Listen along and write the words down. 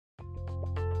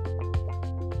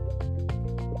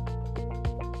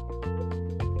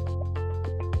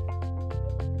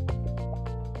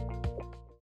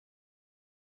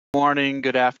Morning,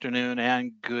 good afternoon,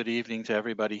 and good evening to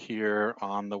everybody here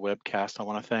on the webcast. I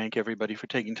want to thank everybody for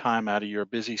taking time out of your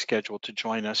busy schedule to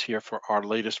join us here for our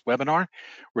latest webinar,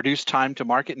 Reduce Time to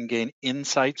Market and Gain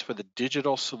Insights for the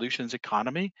Digital Solutions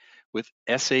Economy with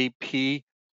SAP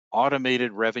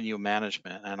Automated Revenue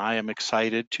Management. And I am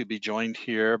excited to be joined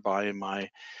here by my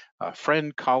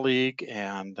friend, colleague,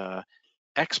 and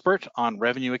expert on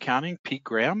revenue accounting, Pete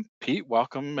Graham. Pete,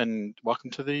 welcome and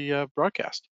welcome to the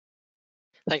broadcast.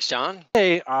 Thanks, John.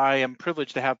 Today, I am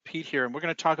privileged to have Pete here, and we're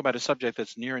going to talk about a subject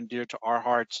that's near and dear to our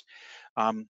hearts,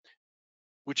 um,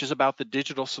 which is about the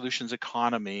digital solutions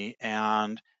economy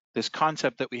and this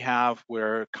concept that we have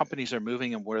where companies are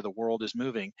moving and where the world is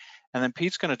moving. And then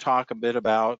Pete's going to talk a bit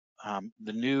about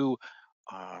the new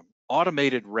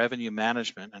automated revenue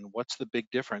management and what's the big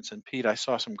difference. And Pete, I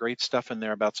saw some great stuff in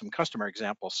there about some customer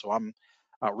examples, so I'm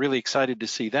really excited to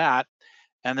see that.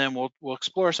 And then we'll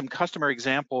explore some customer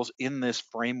examples in this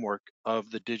framework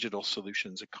of the digital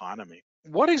solutions economy.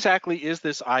 What exactly is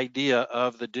this idea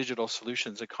of the digital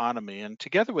solutions economy? And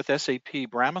together with SAP,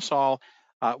 Bramisol,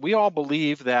 we all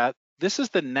believe that this is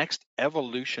the next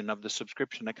evolution of the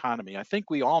subscription economy. I think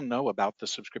we all know about the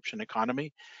subscription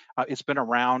economy. It's been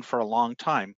around for a long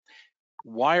time.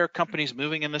 Why are companies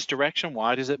moving in this direction?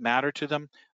 Why does it matter to them?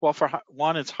 Well, for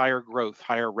one, it's higher growth,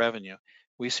 higher revenue.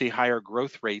 We see higher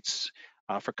growth rates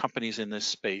for companies in this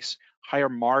space, higher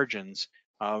margins,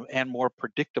 and more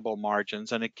predictable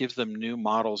margins, and it gives them new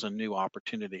models and new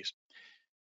opportunities.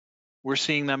 We're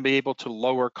seeing them be able to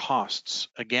lower costs.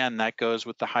 Again, that goes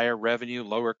with the higher revenue,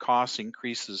 lower costs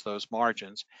increases those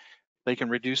margins. They can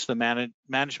reduce the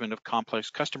management of complex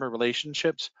customer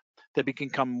relationships. They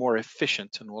become more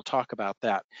efficient, and we'll talk about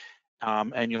that.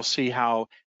 And you'll see how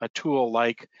a tool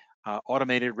like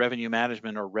automated revenue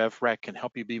management or RevRec can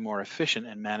help you be more efficient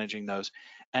in managing those.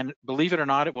 And believe it or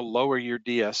not, it will lower your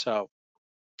DSO.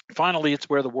 Finally, it's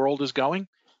where the world is going.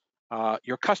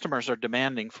 Your customers are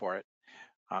demanding for it.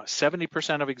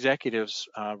 70% of executives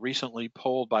recently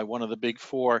polled by one of the big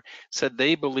four said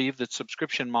they believe that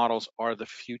subscription models are the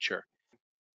future.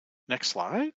 Next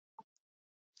slide.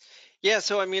 Yeah,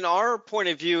 so I mean, our point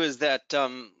of view is that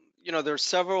there's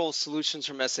several solutions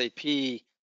from SAP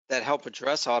that help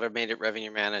address automated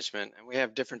revenue management, and we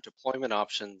have different deployment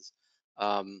options.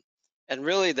 Um, and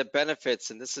really, the benefits,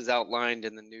 and this is outlined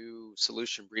in the new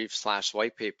solution brief slash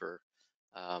white paper.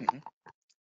 Um,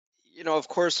 Mhm. of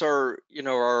course, our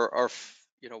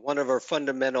one of our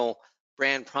fundamental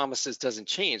brand promises doesn't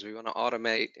change. We want to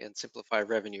automate and simplify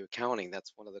revenue accounting.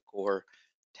 That's one of the core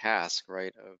tasks,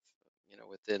 right, of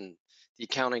within the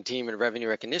accounting team and revenue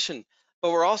recognition.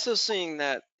 But we're also seeing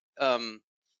that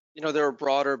there are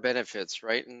broader benefits,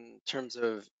 right, in terms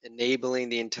of enabling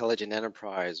the intelligent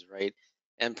enterprise, right,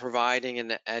 and providing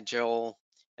an agile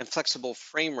and flexible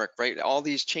framework, right? All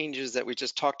these changes that we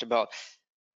just talked about,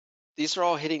 these are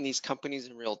all hitting these companies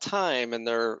in real time, and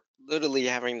they're literally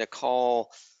having to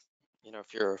call,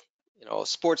 if you're a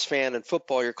sports fan in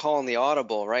football, you're calling the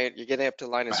audible, right? You're getting up to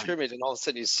the line of Right. scrimmage, and all of a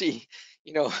sudden you see,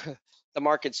 you know the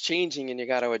market's changing, and you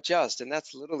got to adjust. And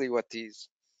that's literally what these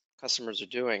customers are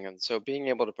doing. And so being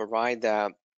able to provide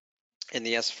that in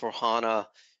the S4HANA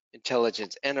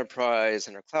intelligence enterprise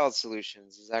and our cloud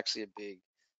solutions is actually a big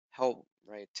help,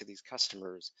 right, to these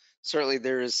customers. Certainly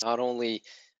there is not only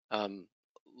um,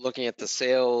 looking at the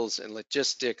sales and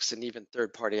logistics and even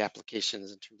third-party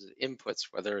applications in terms of inputs,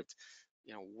 whether it's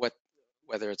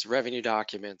whether it's revenue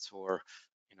documents or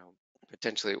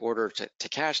potentially order to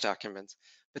cash documents,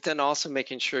 but then also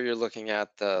making sure you're looking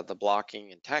at the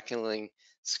blocking and tackling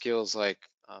skills like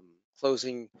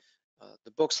closing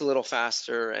the books a little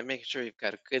faster and making sure you've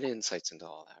got good insights into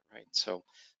all that, right? So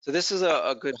this is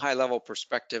a good high level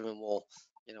perspective, and we'll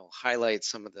highlight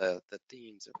some of the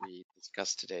themes that we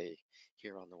discussed today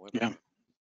here on the Yeah. webinar.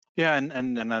 Yeah,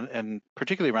 and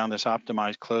particularly around this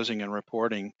optimized closing and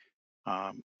reporting,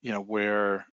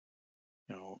 where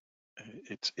you know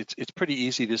it's pretty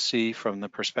easy to see from the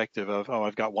perspective of, oh,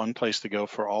 I've got one place to go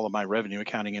for all of my revenue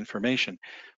accounting information,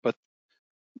 but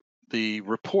the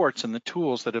reports and the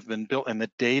tools that have been built and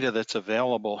the data that's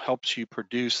available helps you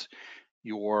produce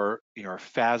your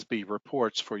FASB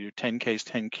reports for your 10Ks,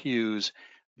 10Qs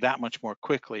that much more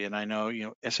quickly. And I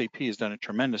know SAP has done a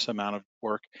tremendous amount of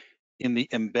work in the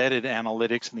embedded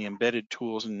analytics and the embedded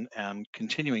tools and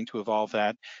continuing to evolve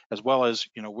that, as well as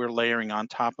we're layering on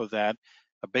top of that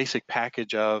a basic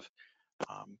package of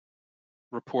um,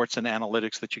 reports and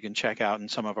analytics that you can check out in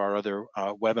some of our other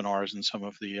webinars and some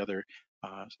of the other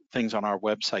things on our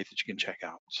website that you can check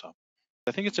out. So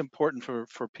I think it's important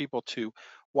for people to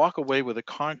walk away with a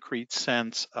concrete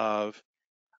sense of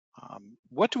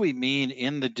What do we mean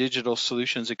in the digital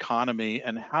solutions economy,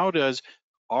 and how does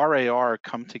RAR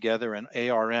come together in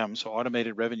ARM, so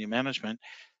automated revenue management,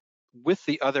 with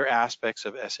the other aspects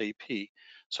of SAP?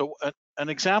 So an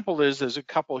example is, there's a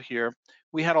couple here.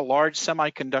 We had a large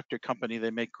semiconductor company.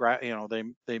 They make,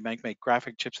 make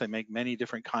graphic chips. They make many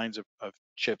different kinds of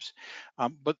chips,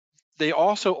 but they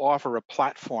also offer a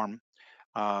platform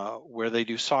where they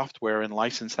do software and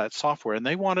license that software. And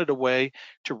they wanted a way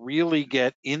to really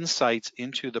get insights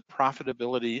into the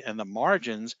profitability and the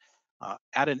margins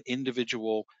at an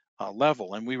individual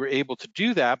level. And we were able to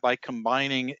do that by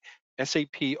combining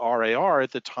SAP RAR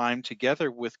at the time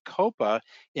together with COPA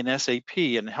in SAP,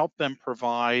 and help them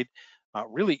provide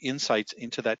really insights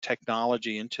into that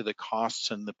technology, into the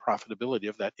costs and the profitability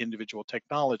of that individual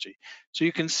technology. So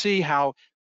you can see how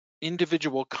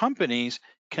individual companies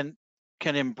can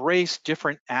embrace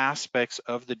different aspects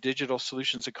of the digital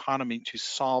solutions economy to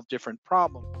solve different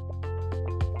problems.